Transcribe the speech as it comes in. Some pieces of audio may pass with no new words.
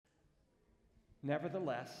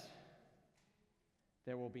Nevertheless,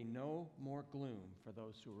 there will be no more gloom for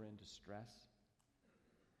those who are in distress.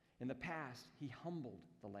 In the past, he humbled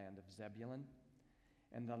the land of Zebulun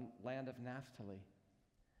and the land of Naphtali.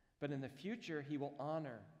 But in the future, he will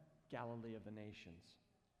honor Galilee of the nations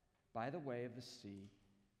by the way of the sea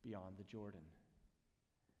beyond the Jordan.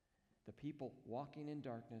 The people walking in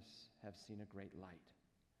darkness have seen a great light.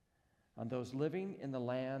 On those living in the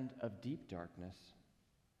land of deep darkness,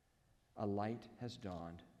 a light has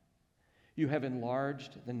dawned. You have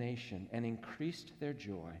enlarged the nation and increased their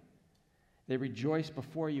joy. They rejoice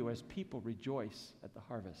before you as people rejoice at the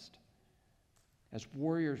harvest, as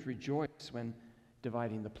warriors rejoice when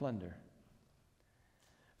dividing the plunder.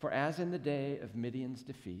 For as in the day of Midian's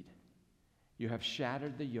defeat, you have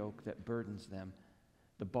shattered the yoke that burdens them,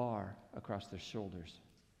 the bar across their shoulders,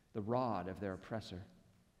 the rod of their oppressor.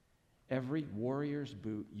 Every warrior's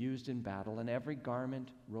boot used in battle and every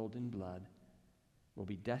garment rolled in blood will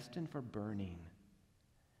be destined for burning,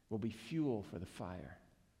 will be fuel for the fire.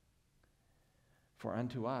 For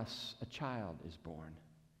unto us a child is born,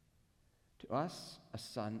 to us a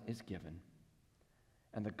son is given,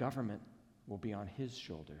 and the government will be on his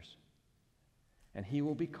shoulders, and he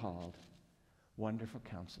will be called Wonderful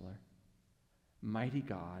Counselor, Mighty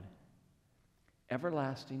God,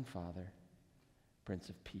 Everlasting Father, Prince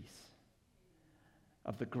of Peace.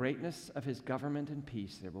 Of the greatness of his government and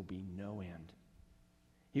peace there will be no end.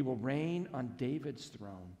 He will reign on David's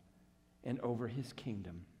throne and over his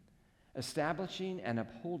kingdom, establishing and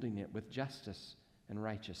upholding it with justice and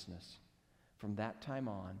righteousness from that time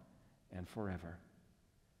on and forever.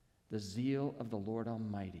 The zeal of the Lord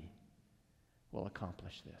Almighty will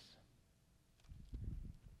accomplish this.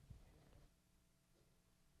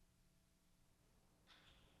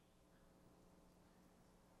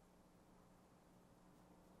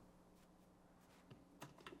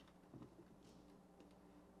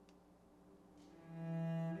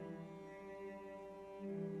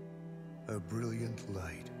 A brilliant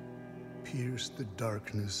light pierced the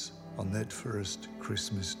darkness on that first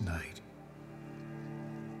Christmas night.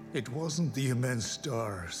 It wasn't the immense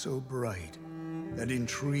star so bright that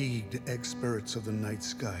intrigued experts of the night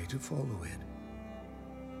sky to follow it.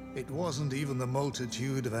 It wasn't even the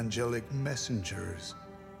multitude of angelic messengers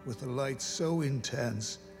with a light so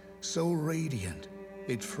intense, so radiant,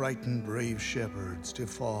 it frightened brave shepherds to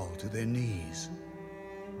fall to their knees.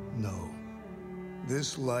 No,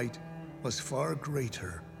 this light was far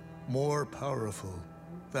greater, more powerful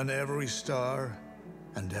than every star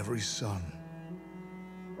and every sun.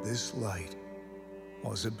 This light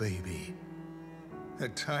was a baby, a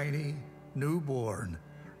tiny newborn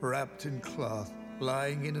wrapped in cloth,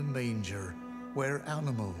 lying in a manger where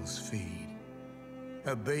animals feed.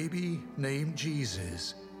 A baby named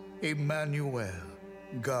Jesus, Emmanuel,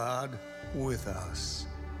 God with us.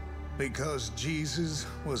 Because Jesus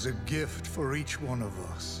was a gift for each one of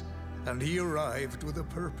us, and he arrived with a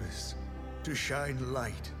purpose, to shine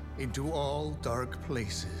light into all dark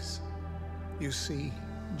places. You see,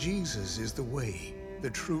 Jesus is the way, the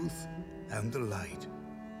truth, and the light.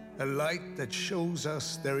 A light that shows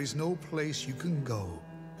us there is no place you can go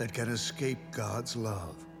that can escape God's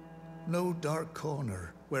love. No dark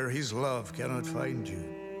corner where his love cannot find you.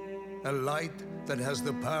 A light that has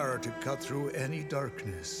the power to cut through any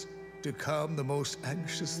darkness, to calm the most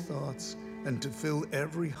anxious thoughts, and to fill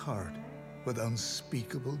every heart with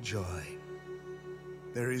unspeakable joy.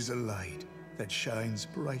 There is a light that shines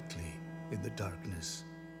brightly in the darkness,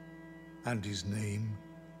 and his name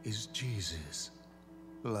is Jesus,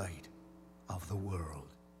 light of the world.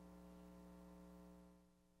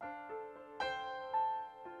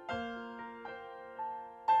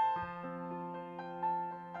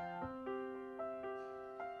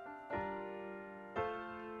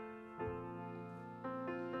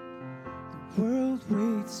 The world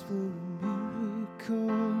waits for a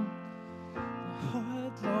miracle. The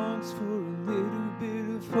heart longs for a little bit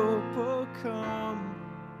of hope.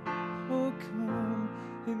 Oh come,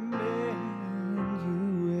 Emmanuel.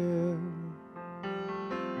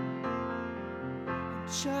 A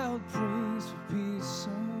child prays for peace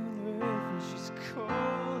on earth, and she's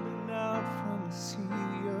calling out from the sea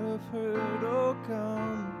of hurt. Oh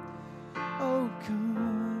come,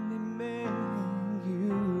 Emmanuel.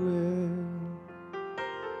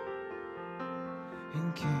 And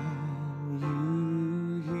can you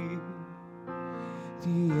hear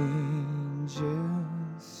the angels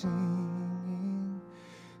singing,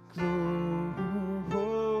 glory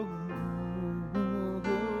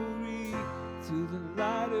to the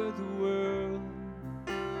light of the world?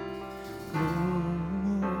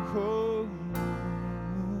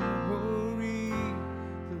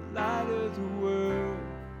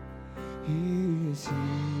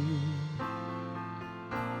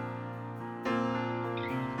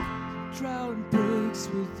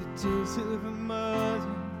 weeps with the tears of a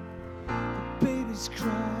mother. The baby's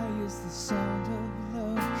cry is the sound of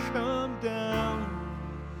love. Come down,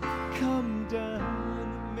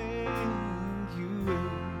 Emmanuel.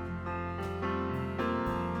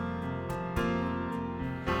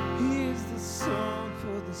 Here's the song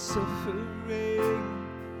for the suffering.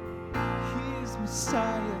 Here's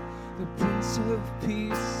Messiah, the Prince of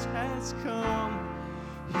Peace has come.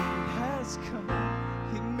 He has come,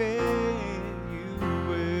 Emmanuel.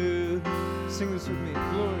 Sing this with me.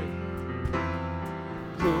 Glory.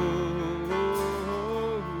 Glory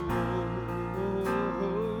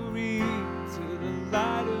to the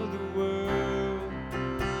light of the world.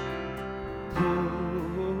 Glory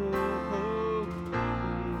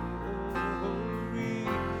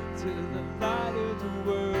to the light of the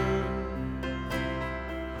world.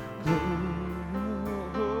 Glory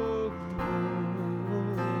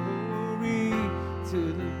to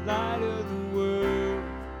the light of the world.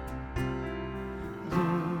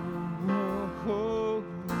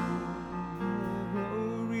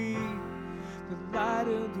 Glory, the light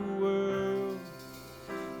of the world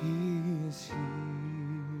is here.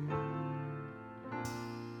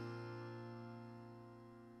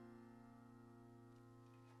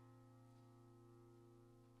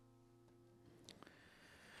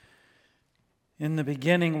 In the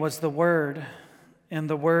beginning was the Word, and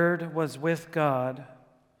the Word was with God,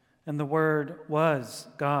 and the Word was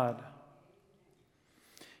God.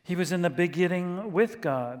 He was in the beginning with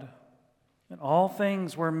God, and all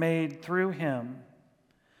things were made through him,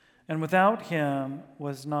 and without him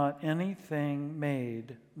was not anything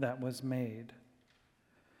made that was made.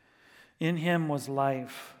 In him was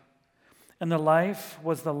life, and the life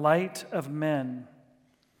was the light of men.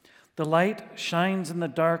 The light shines in the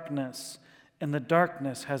darkness, and the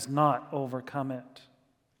darkness has not overcome it.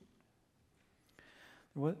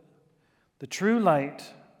 The true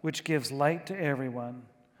light, which gives light to everyone,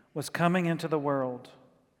 was coming into the world.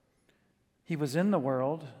 He was in the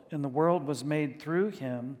world, and the world was made through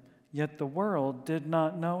him, yet the world did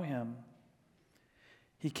not know him.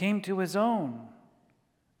 He came to his own,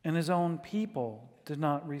 and his own people did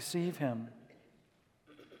not receive him.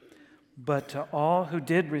 But to all who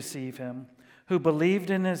did receive him, who believed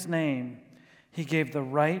in his name, he gave the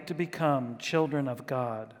right to become children of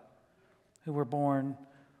God, who were born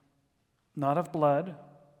not of blood,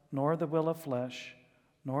 nor the will of flesh,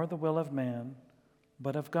 nor the will of man,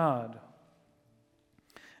 but of God.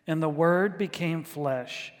 And the Word became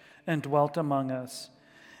flesh and dwelt among us,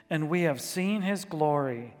 and we have seen his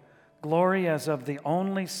glory, glory as of the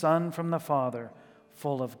only Son from the Father,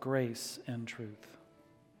 full of grace and truth.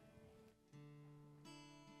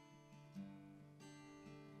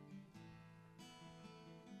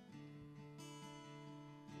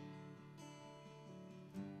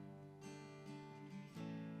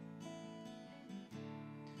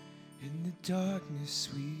 In the darkness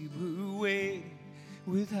we were waiting,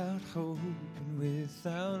 without hope and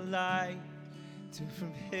without light, till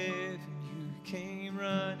from heaven you came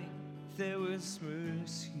running. There was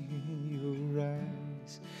mercy in your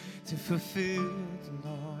eyes, to fulfill the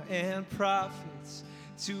law and prophets.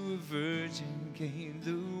 To a virgin came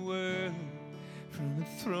the word, from a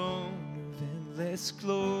throne of endless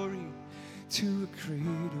glory to a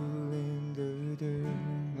cradle in the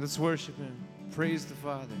dirt. Let's worship him. Praise the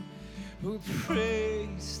Father. Oh,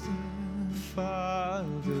 praise the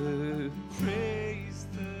Father, praise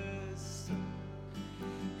the Son,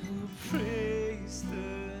 oh, praise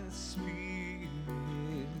the Spirit,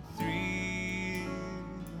 three in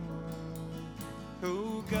one.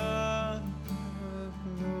 Oh, God of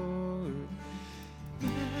glory,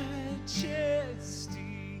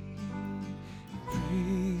 majesty,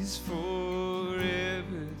 praise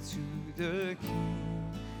forever to the King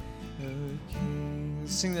of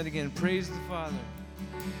Kings. Sing that again. Praise the Father.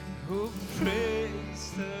 Oh,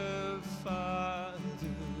 praise the Father,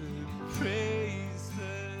 praise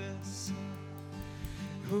the Son,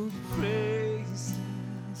 oh, praise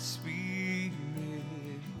the Spirit,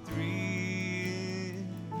 three in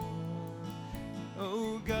one.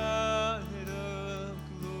 Oh, God of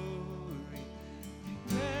glory,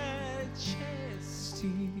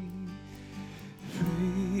 majesty,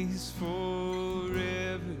 praise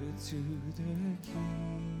forever to the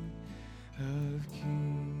King of Kings.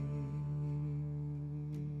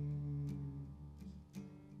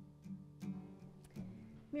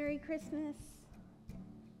 Merry Christmas.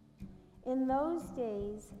 In those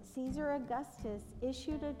days, Caesar Augustus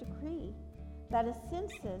issued a decree that a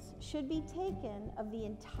census should be taken of the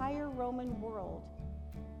entire Roman world.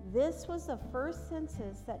 This was the first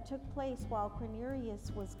census that took place while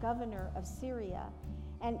Quirinius was governor of Syria,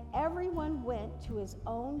 and everyone went to his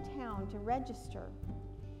own town to register.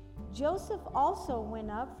 Joseph also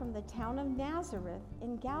went up from the town of Nazareth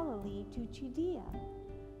in Galilee to Judea,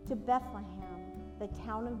 to Bethlehem, the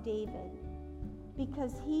town of David,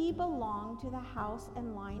 because he belonged to the house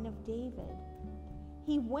and line of David.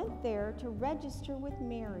 He went there to register with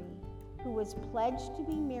Mary, who was pledged to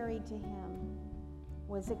be married to him,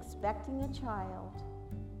 was expecting a child.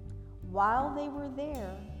 While they were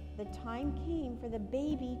there, the time came for the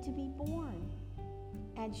baby to be born,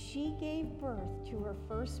 and she gave birth to her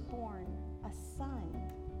firstborn, a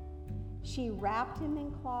son. She wrapped him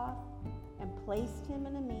in cloth and placed him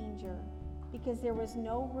in a manger, because there was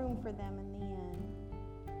no room for them in the inn.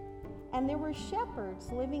 And there were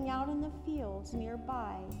shepherds living out in the fields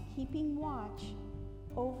nearby, keeping watch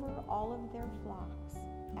over all of their flocks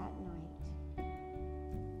at night.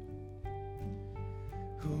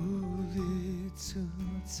 Oh, little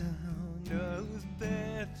town of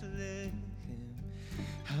Bethlehem,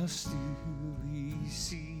 how still we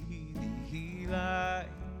see thee lie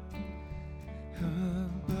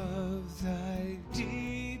above thy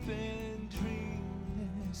deep and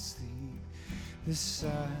dreamless sleep. The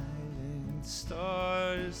silent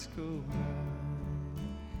stars go by,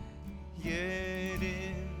 yet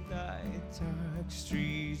in thy dark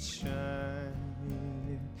streets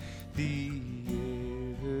shine the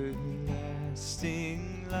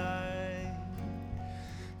everlasting light.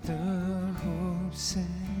 The hopes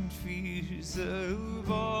and fears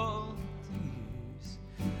of all the years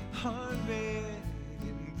are met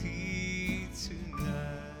in thee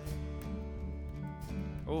tonight.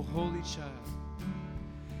 O holy child,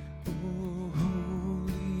 O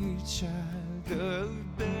holy child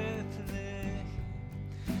of Bethlehem,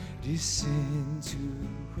 descend to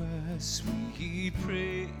us, we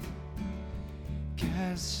pray.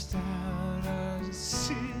 Cast out our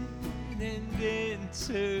sin and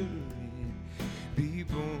enter in. Be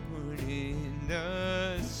born in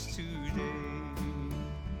us today.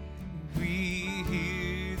 We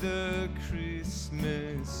hear the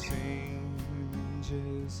Christmas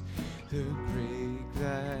angels, the great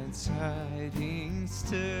glad tidings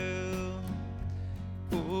tell.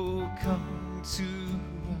 Oh, come to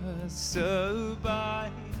us,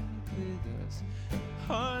 abide with us,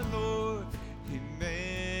 our Lord.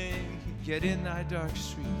 Amen. Yet in thy dark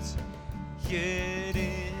streets, yet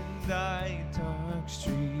in thy dark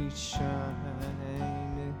streets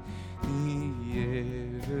shine the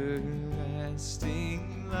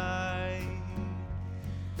everlasting light.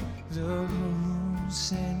 The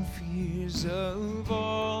hopes and fears of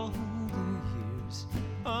all the years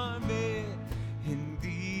are met in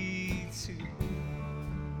thee tonight.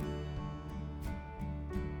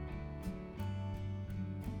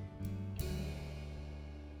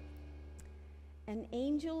 An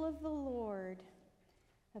angel of the Lord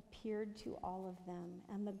appeared to all of them,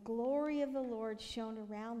 and the glory of the Lord shone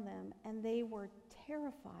around them, and they were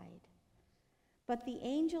terrified. But the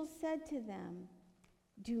angel said to them,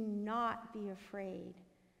 "Do not be afraid.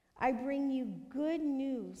 I bring you good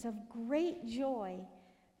news of great joy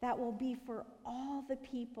that will be for all the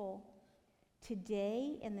people.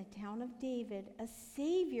 Today, in the town of David, a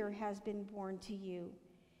Savior has been born to you.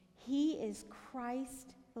 He is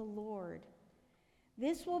Christ the Lord.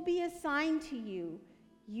 This will be a sign to you.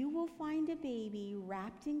 You will find a baby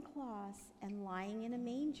wrapped in cloths and lying in a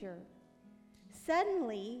manger."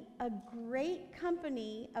 Suddenly, a great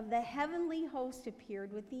company of the heavenly host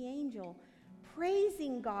appeared with the angel,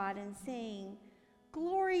 praising God and saying,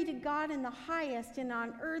 "Glory to God in the highest, and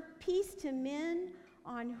on earth peace to men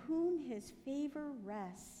on whom his favor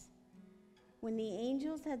rests." When the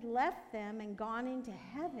angels had left them and gone into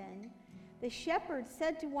heaven, the shepherds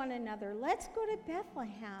said to one another, "Let's go to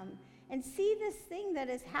Bethlehem and see this thing that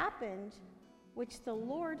has happened, which the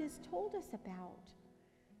Lord has told us about."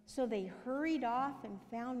 So they hurried off and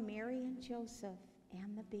found Mary and Joseph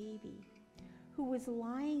and the baby, who was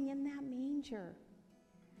lying in that manger.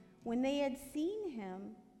 When they had seen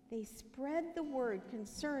him, they spread the word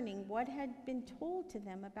concerning what had been told to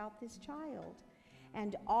them about this child.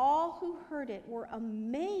 And all who heard it were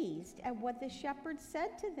amazed at what the shepherds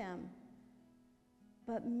said to them.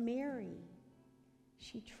 But Mary,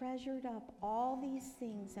 she treasured up all these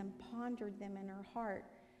things and pondered them in her heart.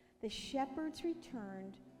 The shepherds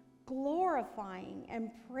returned, glorifying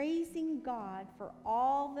and praising God for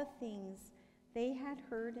all the things they had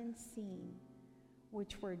heard and seen,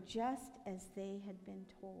 which were just as they had been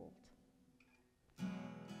told.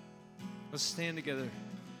 Let's stand together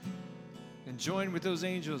and join with those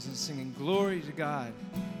angels in singing glory to God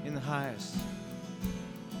in the highest.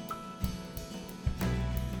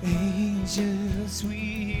 Angels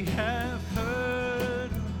we have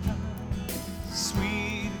heard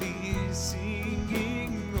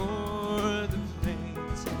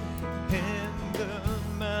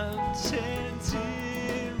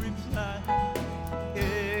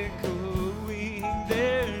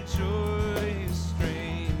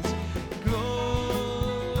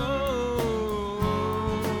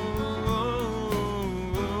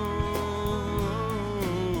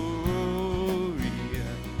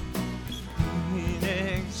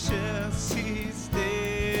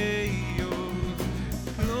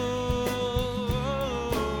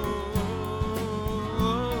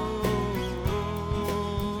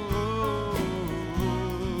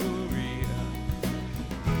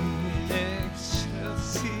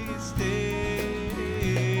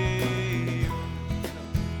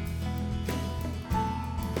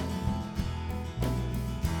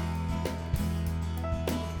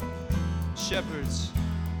Shepherds.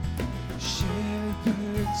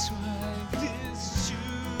 Shepherds, why this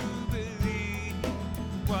jubilee?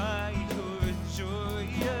 Why your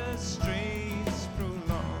joyous strains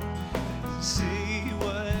prolong? Say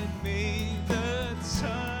what may the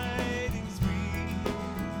tidings be,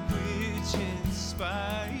 which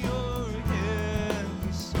inspire your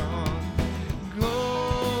heavenly song.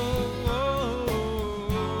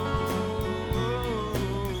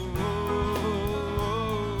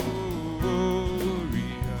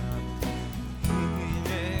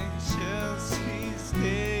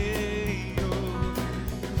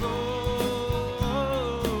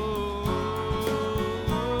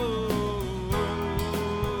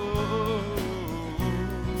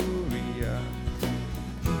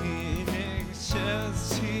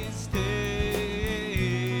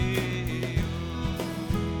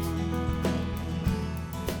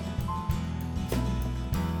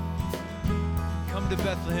 To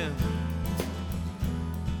Bethlehem.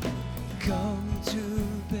 Come to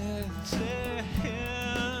Bethlehem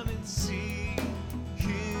and see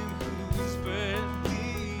him whose birth the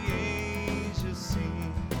angels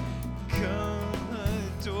sing. Come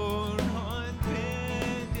adore on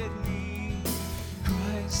bended knee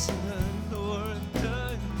Christ the Lord, the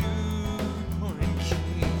newborn King.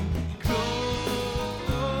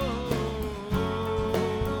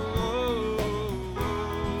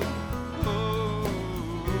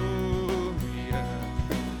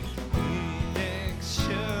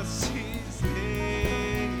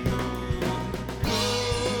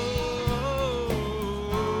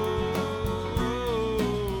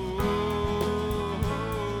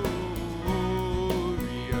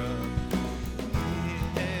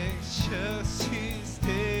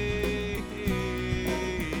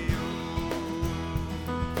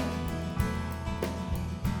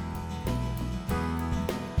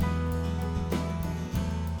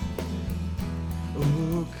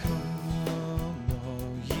 Oh, come,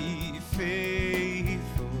 all ye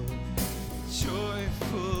faithful,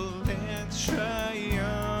 joyful and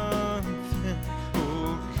triumphant.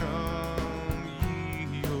 Oh, come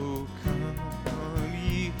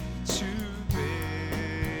ye to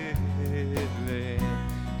Bethlehem.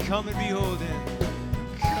 Come and behold him.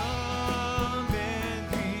 Come and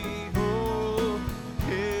behold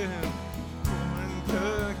him, born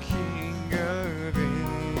the King of angels.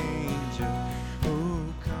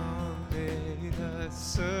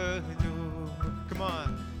 Adore. Come on.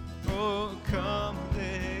 Oh, come,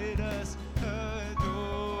 let us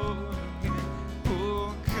adore him.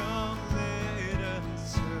 Oh, come, let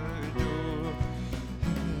us adore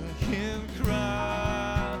him,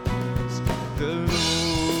 Christ the Lord.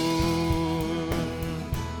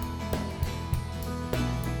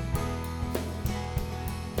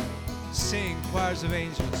 Sing, choirs of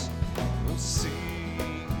angels. Oh,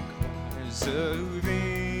 sing, choirs of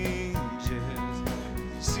angels.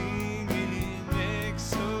 Sing in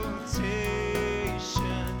exaltation,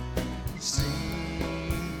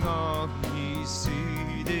 sing all ye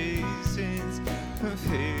citizens of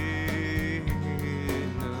heaven.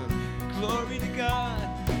 Glory to God,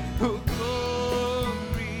 oh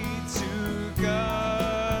glory to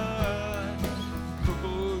God,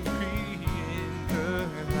 glory in the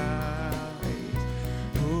highest.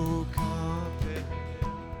 Oh come let us,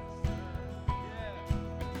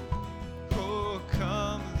 oh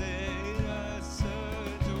come let us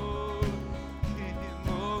adore him.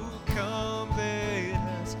 Oh come let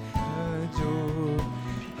us adore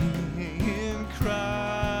him,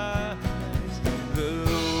 Christ the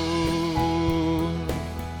Lord.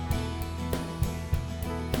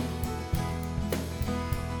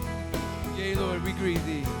 Yea, Lord, we greet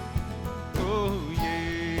thee. Oh,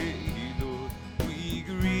 yea, Lord, we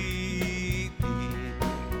greet thee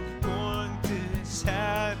on this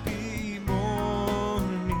happy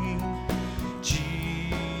morning.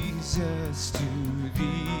 Jesus, to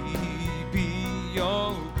thee be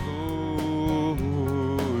all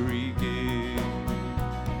glory given.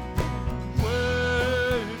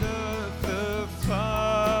 Word of the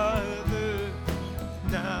Father,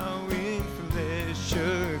 now in flesh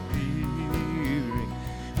appearing.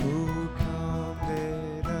 Oh, come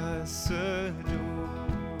let us adore.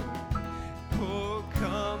 Oh,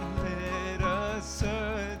 come let us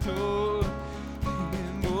adore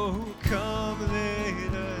him. Oh, come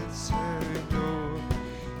let us adore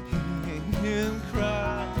him,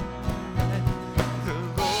 Christ the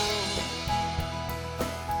Lord.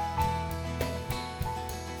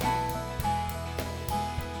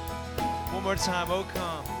 One more time, oh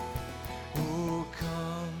come. Oh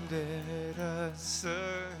come, let us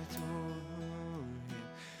adore him.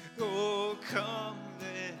 Oh come,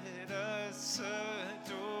 let us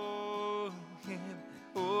adore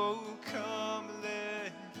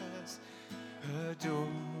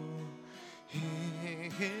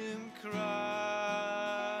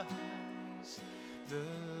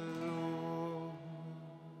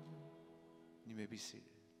be seated.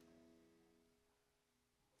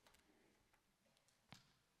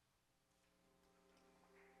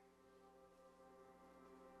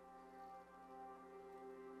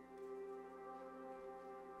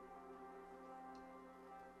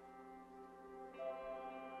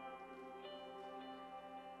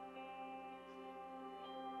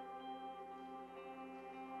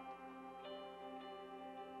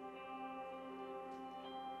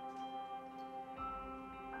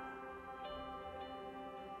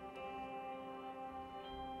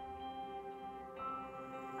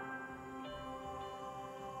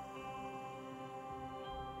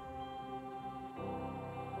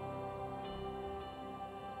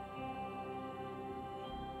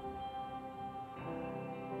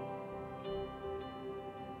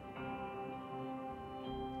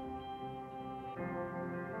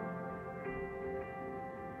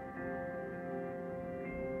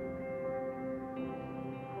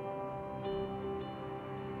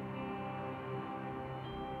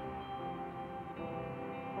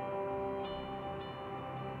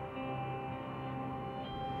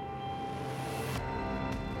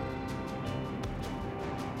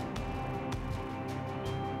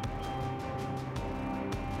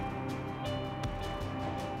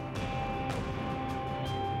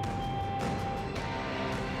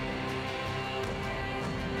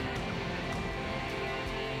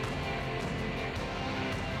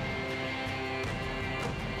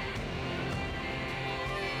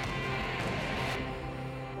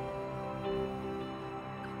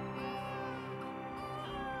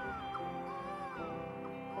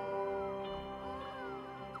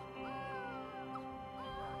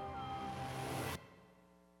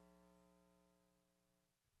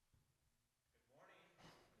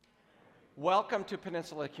 Welcome to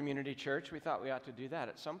Peninsula Community Church. We thought we ought to do that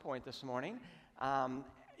at some point this morning.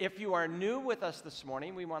 If you are new with us this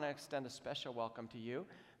morning, we want to extend a special welcome to you.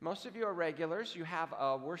 Most of you are regulars. You have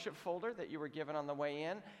a worship folder that you were given on the way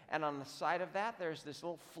in, and on the side of that, there's this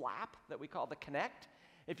little flap that we call the Connect.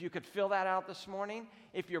 If you could fill that out this morning.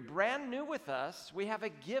 If you're brand new with us, we have a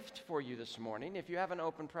gift for you this morning. If you haven't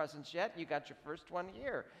opened presents yet, you got your first one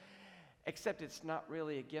here. Except it's not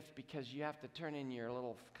really a gift because you have to turn in your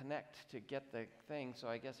little Connect to get the thing, so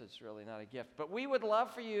I guess it's really not a gift. But we would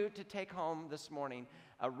love for you to take home this morning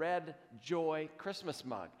a red Joy Christmas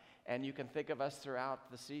mug, and you can think of us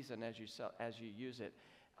throughout the season as you use it.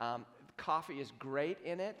 Coffee is great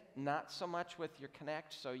in it, not so much with your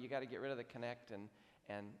Connect, so you got to get rid of the Connect,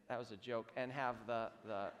 and that was a joke, and have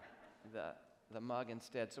the mug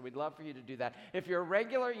instead. So we'd love for you to do that. If you're a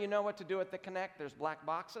regular, you know what to do at the Connect. There's black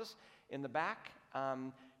boxes in the back.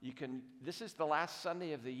 This is the last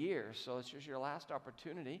Sunday of the year, so it's just your last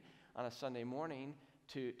opportunity on a Sunday morning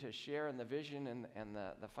to share in the vision and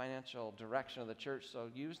the financial direction of the church. So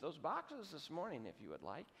use those boxes this morning if you would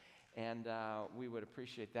like, and we would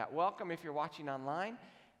appreciate that. Welcome if you're watching online.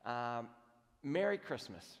 Merry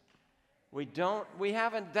Christmas. We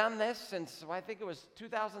haven't done this since, I think it was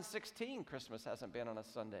 2016, Christmas hasn't been on a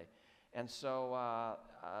Sunday. And so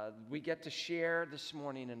we get to share this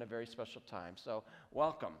morning in a very special time. So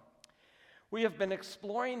welcome. We have been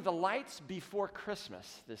exploring the lights before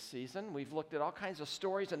Christmas this season. We've looked at all kinds of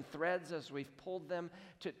stories and threads as we've pulled them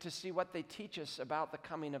to see what they teach us about the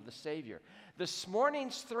coming of the Savior. This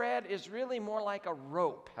morning's thread is really more like a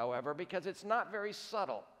rope, however, because it's not very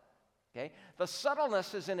subtle. Okay? The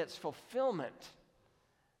subtleness is in its fulfillment,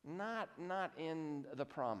 not in the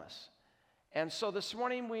promise. And so this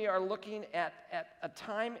morning we are looking at a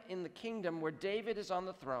time in the kingdom where David is on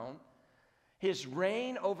the throne. His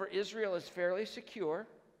reign over Israel is fairly secure.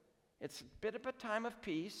 It's a bit of a time of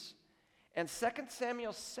peace. And 2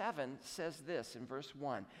 Samuel 7 says this in verse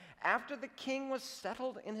 1. After the king was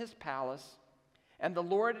settled in his palace, and the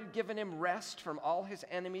Lord had given him rest from all his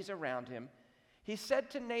enemies around him, he said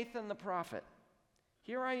to Nathan the prophet,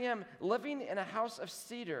 "Here I am living in a house of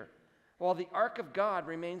cedar, while the ark of God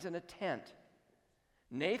remains in a tent."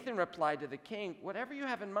 Nathan replied to the king, "Whatever you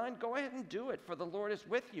have in mind, go ahead and do it, for the Lord is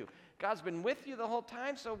with you. God's been with you the whole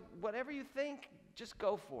time, so whatever you think, just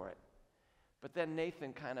go for it." But then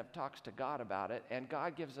Nathan kind of talks to God about it, and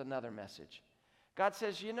God gives another message. God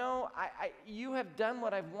says, you have done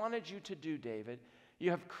what I've wanted you to do, David. You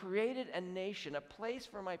have created a nation, a place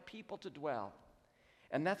for my people to dwell.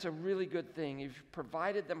 And that's a really good thing. You've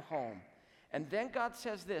provided them home. And then God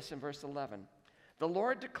says this in verse 11. The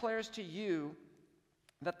Lord declares to you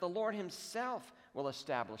that the Lord himself will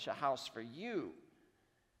establish a house for you.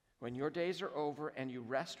 When your days are over and you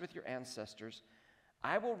rest with your ancestors,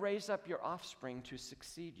 I will raise up your offspring to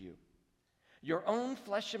succeed you, your own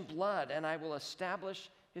flesh and blood, and I will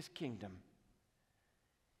establish his kingdom.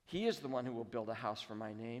 He is the one who will build a house for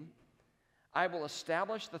my name. I will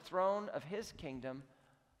establish the throne of his kingdom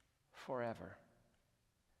forever.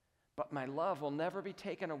 But my love will never be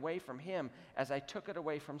taken away from him as I took it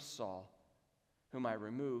away from Saul, whom I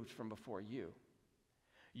removed from before you.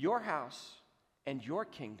 Your house and your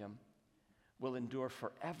kingdom will endure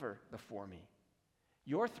forever before me.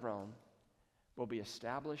 Your throne will be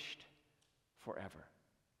established forever.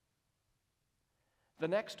 The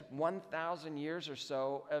next 1,000 years or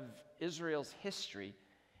so of Israel's history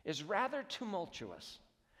is rather tumultuous.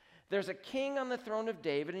 There's a king on the throne of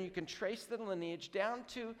David, and you can trace the lineage down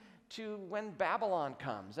to when Babylon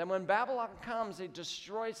comes. And when Babylon comes, it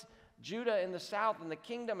destroys Judah in the south and the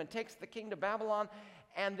kingdom and takes the king to Babylon,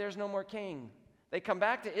 and there's no more king. They come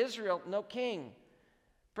back to Israel, no king.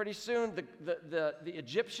 Pretty soon, the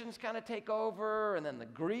Egyptians kind of take over, and then the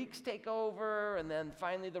Greeks take over, and then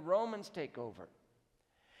finally the Romans take over.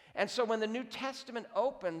 And so when the New Testament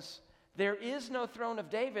opens, there is no throne of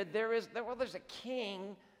David. There's a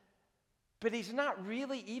king, but he's not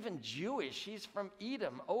really even Jewish. He's from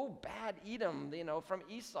Edom. Oh, bad Edom, from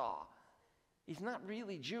Esau. He's not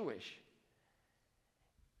really Jewish.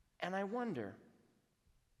 And I wonder,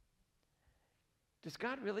 is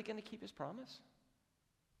God really going to keep his promise?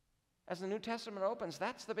 As the New Testament opens,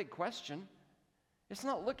 that's the big question. It's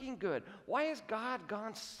not looking good. Why has God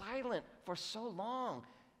gone silent for so long?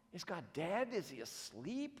 Is God dead? Is he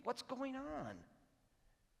asleep? What's going on?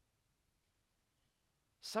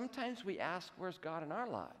 Sometimes we ask, where's God in our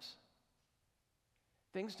lives?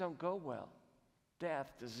 Things don't go well.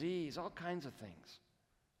 Death, disease, all kinds of things.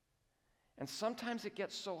 And sometimes it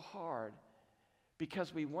gets so hard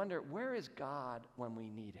because we wonder, where is God when we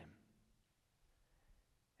need him?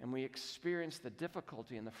 And we experience the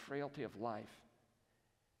difficulty and the frailty of life.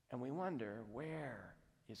 And we wonder, where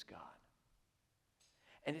is God?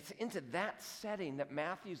 And it's into that setting that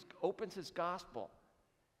Matthew opens his gospel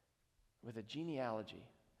with a genealogy.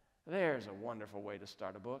 There's a wonderful way to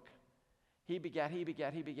start a book. He begat,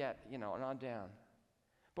 and on down.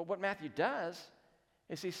 But what Matthew does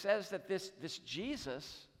is he says that this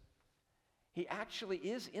Jesus, he actually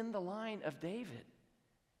is in the line of David.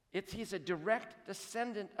 He's a direct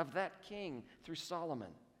descendant of that king through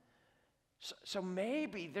Solomon. So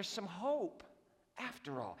maybe there's some hope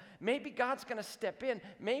after all. Maybe God's going to step in.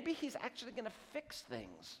 Maybe he's actually going to fix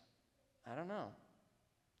things. I don't know.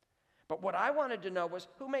 But what I wanted to know was,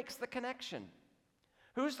 who makes the connection?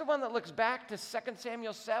 Who's the one that looks back to 2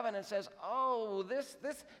 Samuel 7 and says, oh, this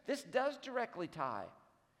does directly tie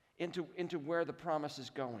into where the promise is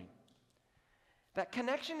going? That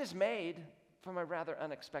connection is made from a rather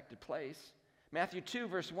unexpected place. Matthew 2,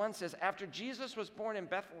 verse 1 says, after Jesus was born in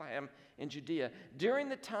Bethlehem in Judea, during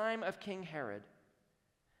the time of King Herod,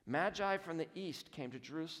 Magi from the east came to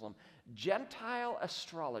Jerusalem. Gentile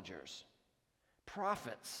astrologers,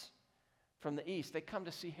 prophets from the east, they come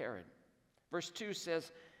to see Herod. Verse 2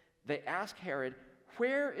 says, they ask Herod,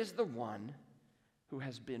 where is the one who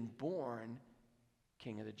has been born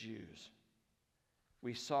King of the Jews?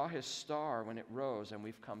 We saw his star when it rose, and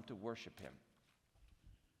we've come to worship him.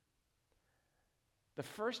 The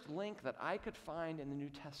first link that I could find in the New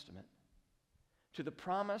Testament to the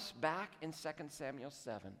promise back in 2 Samuel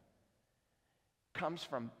 7 comes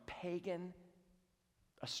from pagan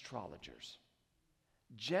astrologers,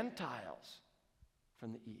 Gentiles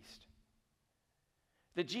from the east.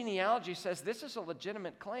 The genealogy says this is a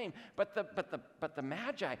legitimate claim, but the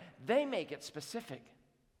Magi, they make it specific.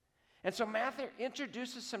 And so Matthew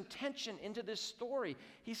introduces some tension into this story.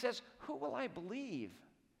 He says, who will I believe?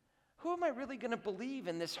 Who am I really going to believe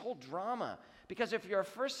in this whole drama? Because if you're a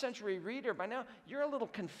first century reader, by now you're a little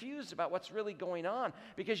confused about what's really going on,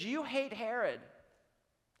 because you hate Herod,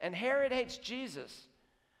 and Herod hates Jesus.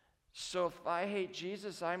 So if I hate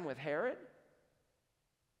Jesus, I'm with Herod?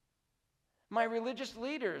 My religious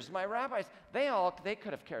leaders, my rabbis, they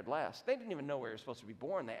could have cared less. They didn't even know where he was supposed to be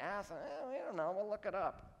born. They asked, we don't know, we'll look it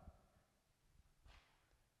up.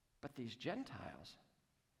 But these Gentiles,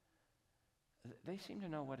 they seem to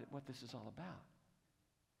know what this is all about.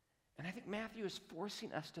 And I think Matthew is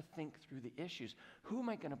forcing us to think through the issues. Who am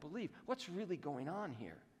I going to believe? What's really going on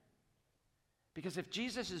here? Because if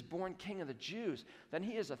Jesus is born King of the Jews, then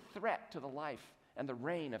he is a threat to the life and the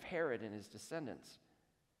reign of Herod and his descendants.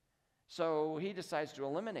 So he decides to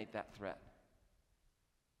eliminate that threat.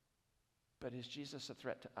 But is Jesus a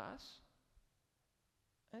threat to us?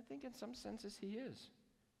 I think in some senses he is.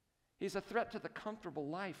 He's a threat to the comfortable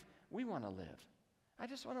life we want to live. I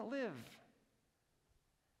just want to live.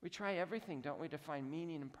 We try everything, don't we, to find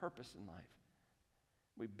meaning and purpose in life.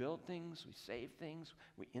 We build things, we save things,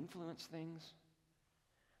 we influence things.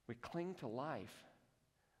 We cling to life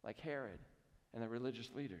like Herod and the religious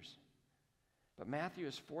leaders. But Matthew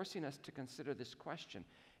is forcing us to consider this question.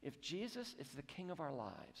 If Jesus is the king of our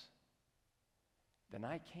lives, then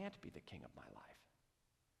I can't be the king of my life.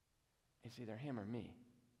 It's either him or me.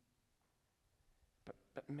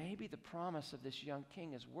 But maybe the promise of this young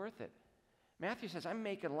king is worth it. Matthew says, I'm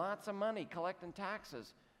making lots of money collecting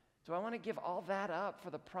taxes. Do I want to give all that up for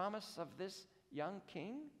the promise of this young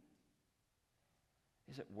king?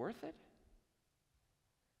 Is it worth it?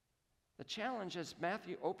 The challenge as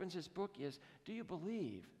Matthew opens his book is, do you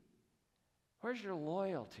believe? Where's your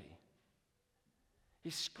loyalty?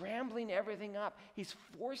 He's scrambling everything up. He's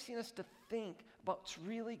forcing us to think about what's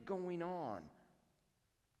really going on.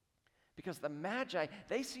 Because the Magi,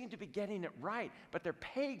 they seem to be getting it right, but they're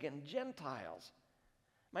pagan Gentiles.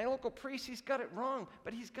 My local priest, he's got it wrong,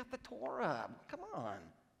 but he's got the Torah. Come on.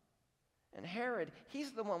 And Herod,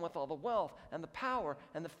 he's the one with all the wealth and the power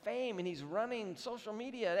and the fame, and he's running social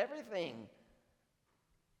media and everything.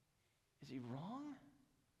 Is he wrong?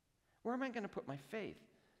 Where am I going to put my faith?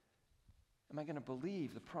 Am I going to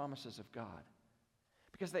believe the promises of God?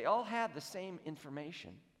 Because they all had the same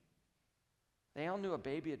information. They all knew a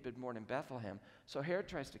baby had been born in Bethlehem, so Herod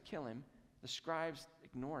tries to kill him. The scribes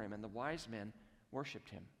ignore him, and the wise men worshiped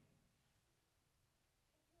him.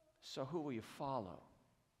 So who will you follow?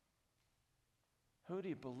 Who do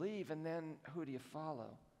you believe, and then who do you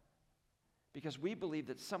follow? Because we believe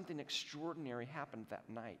that something extraordinary happened that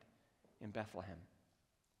night in Bethlehem.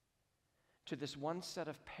 To this one set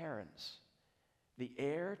of parents, the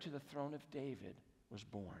heir to the throne of David was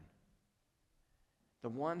born. The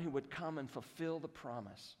one who would come and fulfill the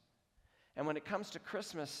promise. And when it comes to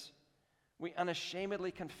Christmas, we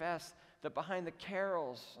unashamedly confess that behind the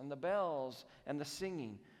carols and the bells and the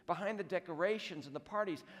singing, behind the decorations and the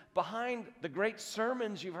parties, behind the great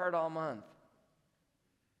sermons you've heard all month,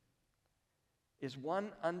 is one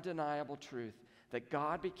undeniable truth, that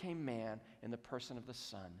God became man in the person of the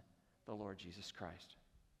Son, the Lord Jesus Christ.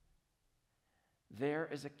 There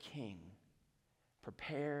is a king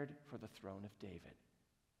prepared for the throne of David.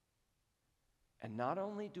 And not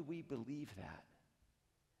only do we believe that,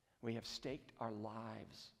 we have staked our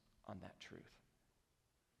lives on that truth.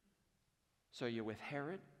 So you're with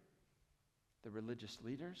Herod, the religious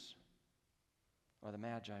leaders, or the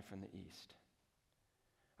Magi from the east?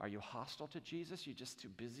 Are you hostile to Jesus? You're just too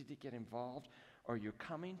busy to get involved? Or you're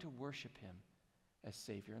coming to worship him as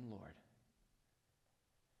Savior and Lord?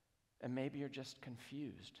 And maybe you're just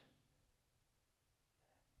confused.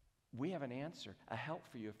 We have an answer, a help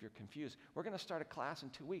for you if you're confused. We're going to start a class in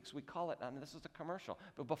 2 weeks. We call it, and this is a commercial,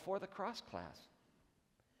 but Before the Cross class.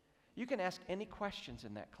 You can ask any questions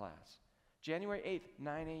in that class. January 8th,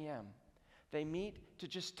 9 a.m. They meet to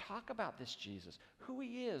just talk about this Jesus, who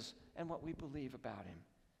he is, and what we believe about him.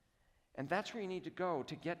 And that's where you need to go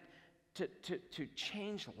to get to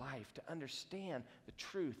change life, to understand the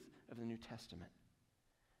truth of the New Testament.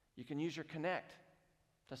 You can use your Connect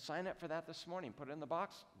to sign up for that this morning. Put it in the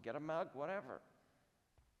box, get a mug, whatever.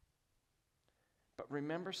 But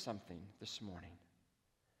remember something this morning,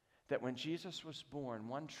 that when Jesus was born,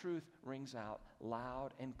 one truth rings out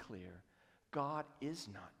loud and clear. God is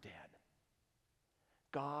not dead.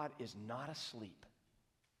 God is not asleep.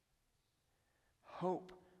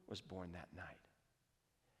 Hope was born that night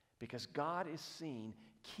because God is seen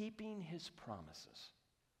keeping his promises.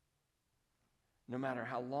 No matter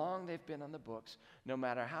how long they've been on the books, no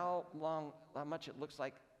matter how much it looks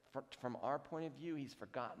like from our point of view, he's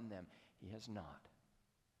forgotten them. He has not.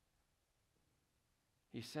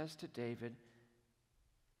 He says to David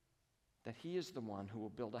that he is the one who will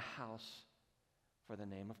build a house for the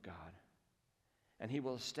name of God, and he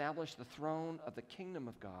will establish the throne of the kingdom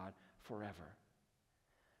of God forever.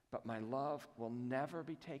 But my love will never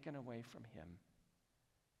be taken away from him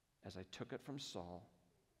as I took it from Saul.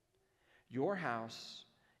 Your house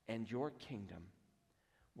and your kingdom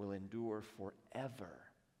will endure forever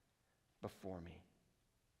before me.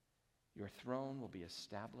 Your throne will be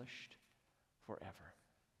established forever.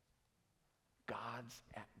 God's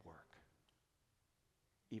at work,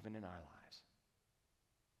 even in our lives.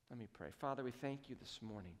 Let me pray. Father, we thank you this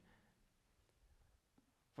morning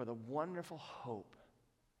for the wonderful hope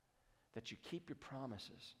that you keep your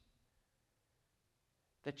promises,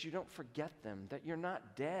 that you don't forget them, that you're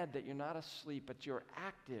not dead, that you're not asleep, but you're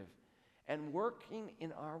active and working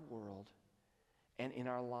in our world and in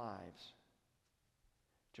our lives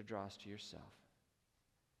to draw us to yourself.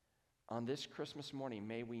 On this Christmas morning,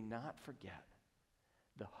 may we not forget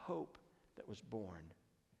the hope that was born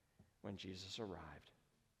when Jesus arrived.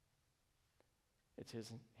 It's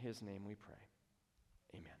his name we pray.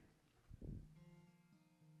 Amen.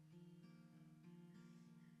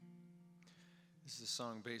 This is a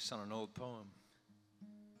song based on an old poem,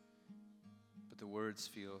 but the words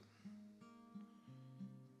feel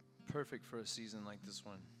perfect for a season like this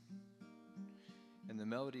one. And the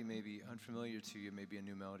melody may be unfamiliar to you, it may be a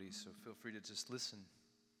new melody, so feel free to just listen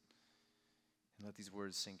and let these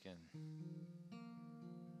words sink in.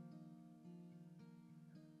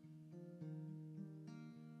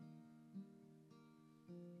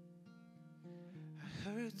 I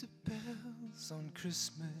heard the bells on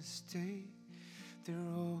Christmas Day, their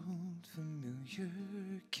old familiar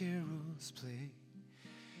carols play,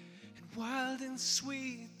 and wild and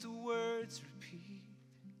sweet the words repeat,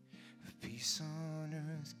 of peace on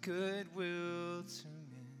earth, goodwill to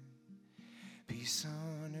men. Peace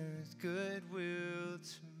on earth, goodwill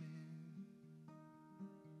to men.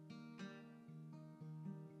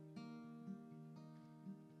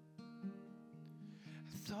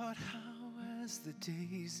 I thought how as the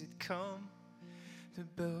days had come, the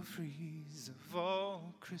belfries of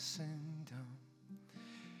all Christendom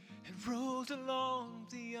had rolled along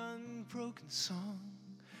the unbroken song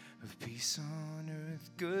of peace on earth,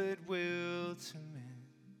 goodwill to men.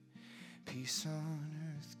 Peace on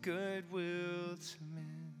earth, goodwill to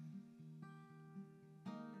men.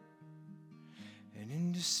 And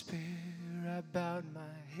in despair I bowed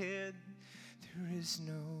my head. There is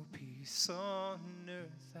no peace on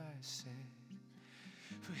earth, I said.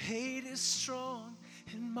 For hate is strong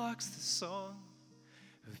and mocks the song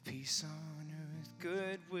of peace on earth,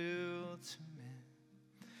 goodwill to men.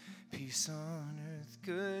 Peace on earth,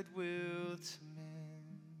 goodwill to men.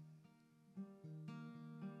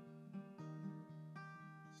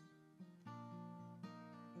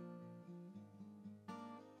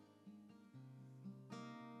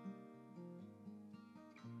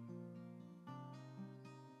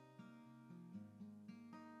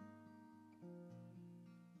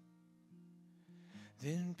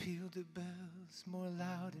 Then pealed the bells more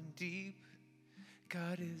loud and deep.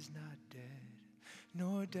 God is not dead,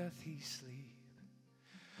 nor doth he sleep.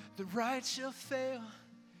 The right shall fail,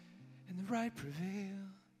 and the right prevail,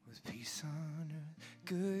 with peace on earth,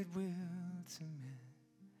 goodwill to men.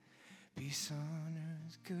 Peace on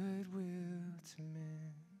earth, goodwill to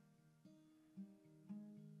men.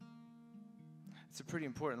 It's a pretty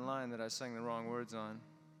important line that I sang the wrong words on.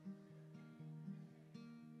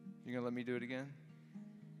 You gonna let me do it again?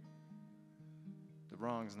 The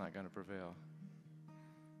wrong's not gonna prevail.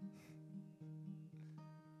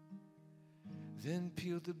 Then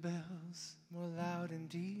pealed the bells more loud and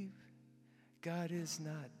deep. God is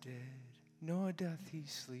not dead, nor doth he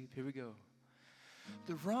sleep. Here we go.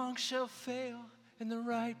 The wrong shall fail, and the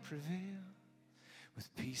right prevail,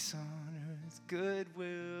 with peace on earth,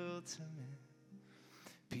 goodwill to men.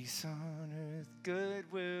 Peace on earth,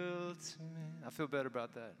 goodwill to men. I feel better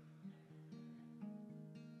about that.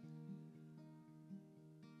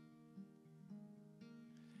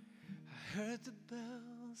 I heard the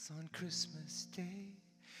bells on Christmas Day,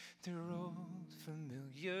 their old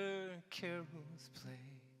familiar carols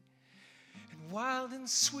play, and wild and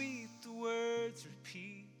sweet the words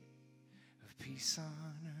repeat, of peace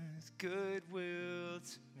on earth, goodwill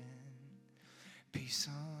to men. Peace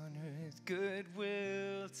on earth,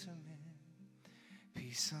 goodwill to men.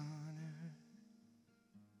 Peace on earth.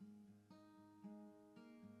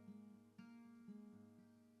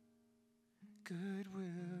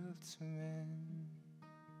 Goodwill to men.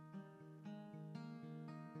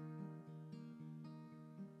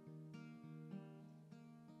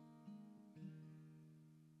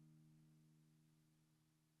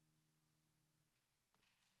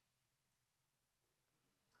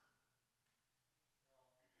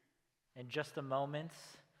 In just a moment,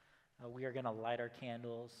 we are going to light our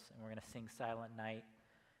candles and we're going to sing Silent Night.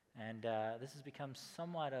 And this has become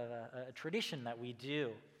somewhat of a tradition that we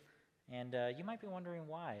do. And you might be wondering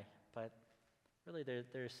why, but really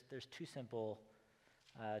there's two simple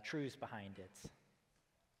truths behind it.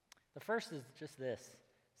 The first is just this,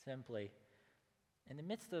 simply. In the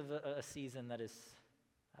midst of a season that is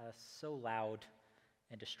so loud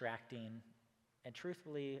and distracting and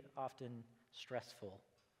truthfully often stressful,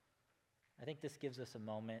 I think this gives us a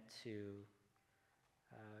moment to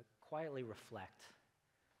quietly reflect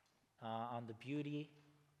on the beauty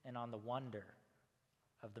and on the wonder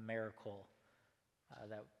of the miracle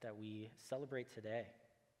that we celebrate today.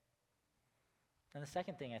 And the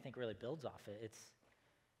second thing I think really builds off it, it's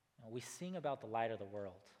we sing about the light of the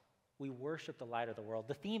world. We worship the light of the world.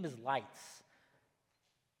 The theme is lights.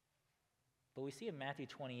 But we see in Matthew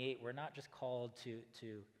 28, we're not just called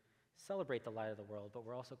to celebrate the light of the world, but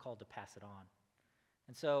we're also called to pass it on.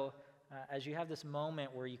 And so as you have this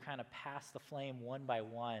moment where you kind of pass the flame one by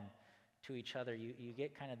one to each other, you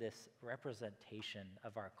get kind of this representation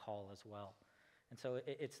of our call as well. And so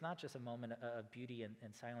it's not just a moment of beauty and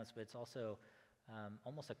silence, but it's also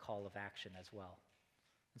almost a call of action as well.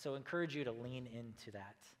 And so I encourage you to lean into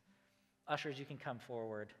that. Ushers, you can come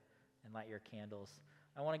forward and light your candles.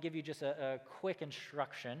 I want to give you just a quick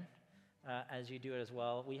instruction as you do it as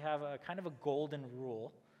well. We have a kind of a golden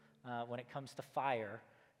rule when it comes to fire.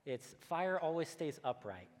 It's fire always stays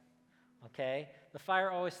upright, okay? The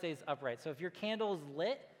fire always stays upright. So if your candle is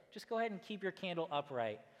lit, just go ahead and keep your candle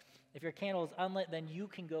upright. If your candle is unlit, then you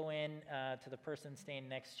can go in to the person standing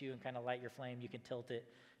next to you and kind of light your flame. You can tilt it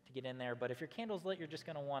to get in there. But if your candle's lit, you're just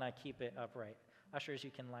going to want to keep it upright. Ushers,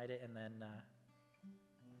 you can light it and then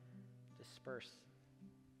disperse.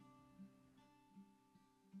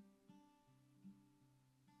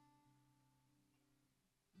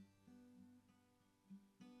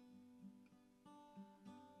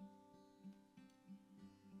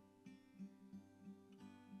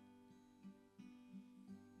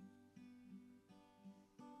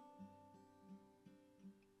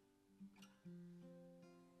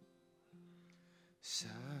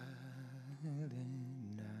 Silent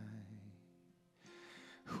night,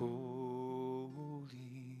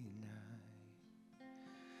 holy night,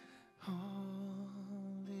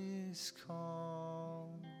 all is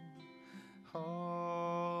calm,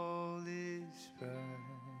 all is bright,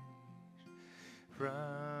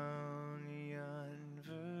 round yon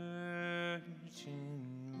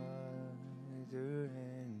virgin mother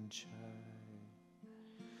and child.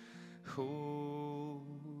 Holy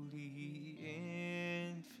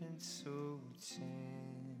infant, so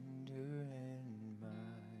tender and mild,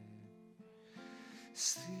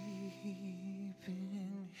 sleep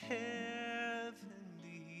in heavenly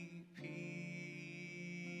peace,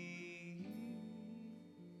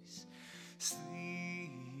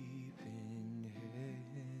 sleep in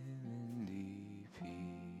heavenly peace.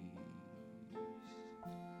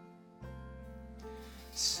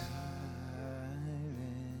 Silent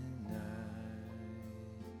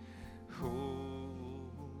night,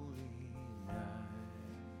 holy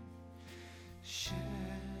night, shepherds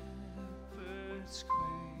quake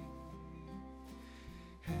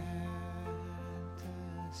at the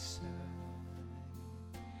sight,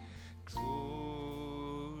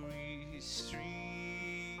 glory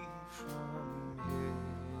stream from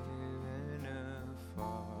heaven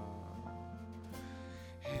afar,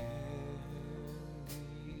 heavenly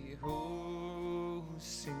hosts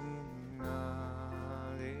sing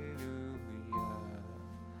hallelujah.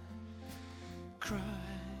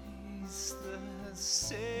 Christ the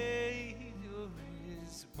Savior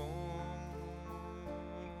is born.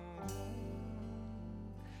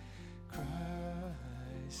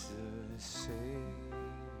 Christ the Savior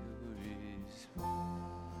is born.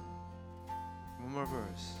 One more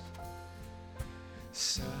verse.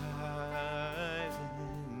 Silent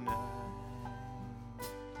night,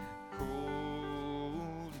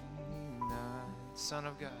 holy night, Son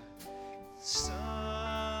of God,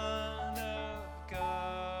 Son of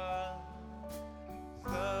God,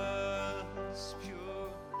 love's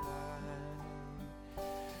pure light,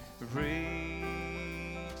 radiant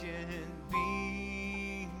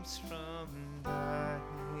beams from thy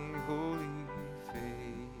holy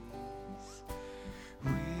face,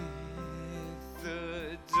 with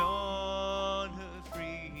the dawn of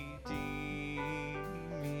redeeming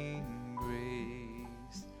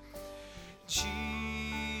grace.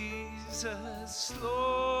 Jesus,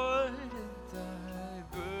 Lord, at thy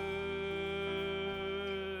birth.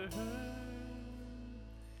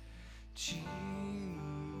 Jesus,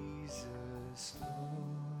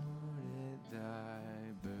 Lord, at thy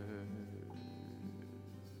birth.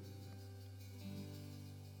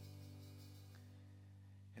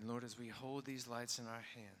 And Lord, as we hold these lights in our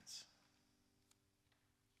hands,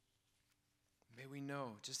 may we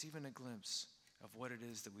know just even a glimpse of what it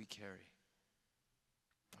is that we carry.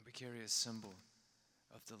 We carry a symbol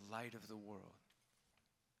of the light of the world,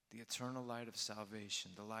 the eternal light of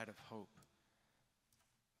salvation, the light of hope,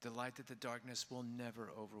 the light that the darkness will never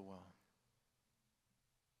overwhelm.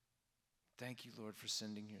 Thank you, Lord, for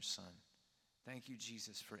sending your Son. Thank you,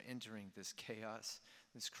 Jesus, for entering this chaos,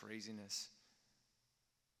 this craziness,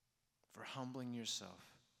 for humbling yourself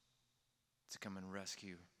to come and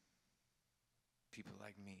rescue people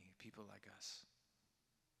like me, people like us.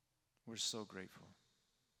 We're so grateful.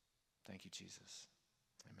 Thank you, Jesus.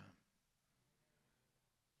 Amen.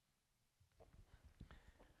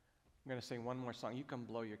 I'm going to sing one more song. You can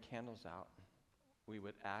blow your candles out. We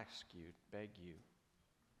would ask you, beg you.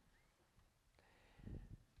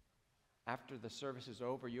 After the service is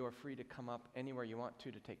over, you are free to come up anywhere you want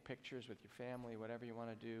to take pictures with your family, whatever you want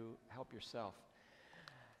to do. Help yourself.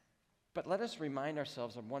 But let us remind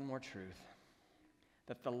ourselves of one more truth,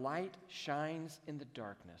 that the light shines in the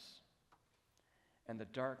darkness, and the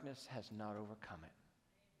darkness has not overcome it.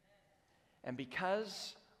 And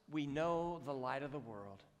because we know the light of the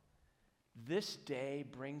world, this day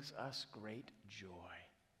brings us great joy.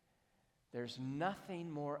 There's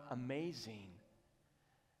nothing more amazing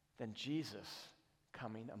than Jesus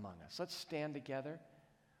coming among us. Let's stand together.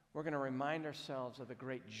 We're going to remind ourselves of the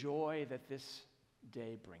great joy that this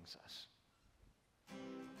day brings us.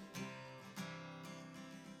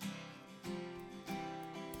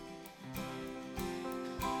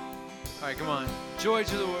 All right, come on. Joy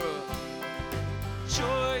to the world.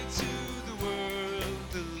 Joy to the world.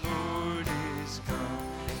 The Lord is come.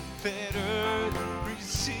 Let earth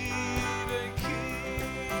receive a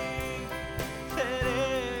King. Let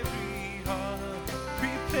every heart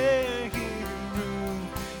prepare Him room.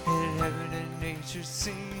 And heaven and nature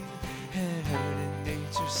sing. And heaven and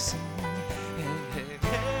nature sing. And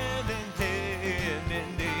heaven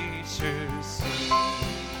and nature sing.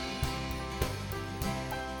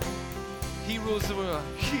 He rules the world.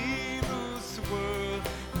 He rules the world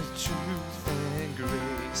with truth and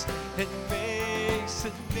grace, and makes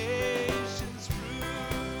the nations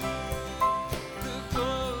rule. The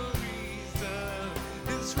glories of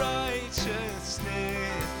His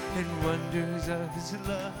righteousness, and wonders of His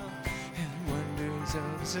love, and wonders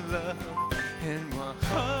of His love, and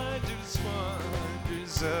wonders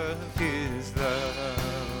of His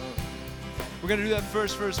love. We're going to do that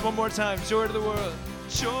first verse one more time. Joy to the world.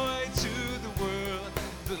 Joy to the world.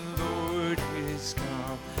 The Lord is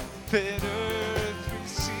come. Let earth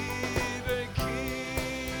receive a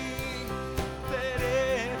King. Let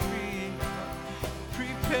every heart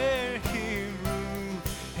prepare Him room.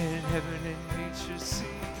 And heaven and nature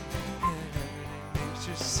sing. And heaven and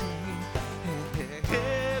nature sing. And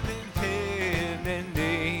heaven and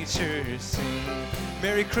nature sing.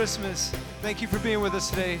 Merry Christmas. Thank you for being with us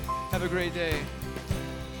today. Have a great day.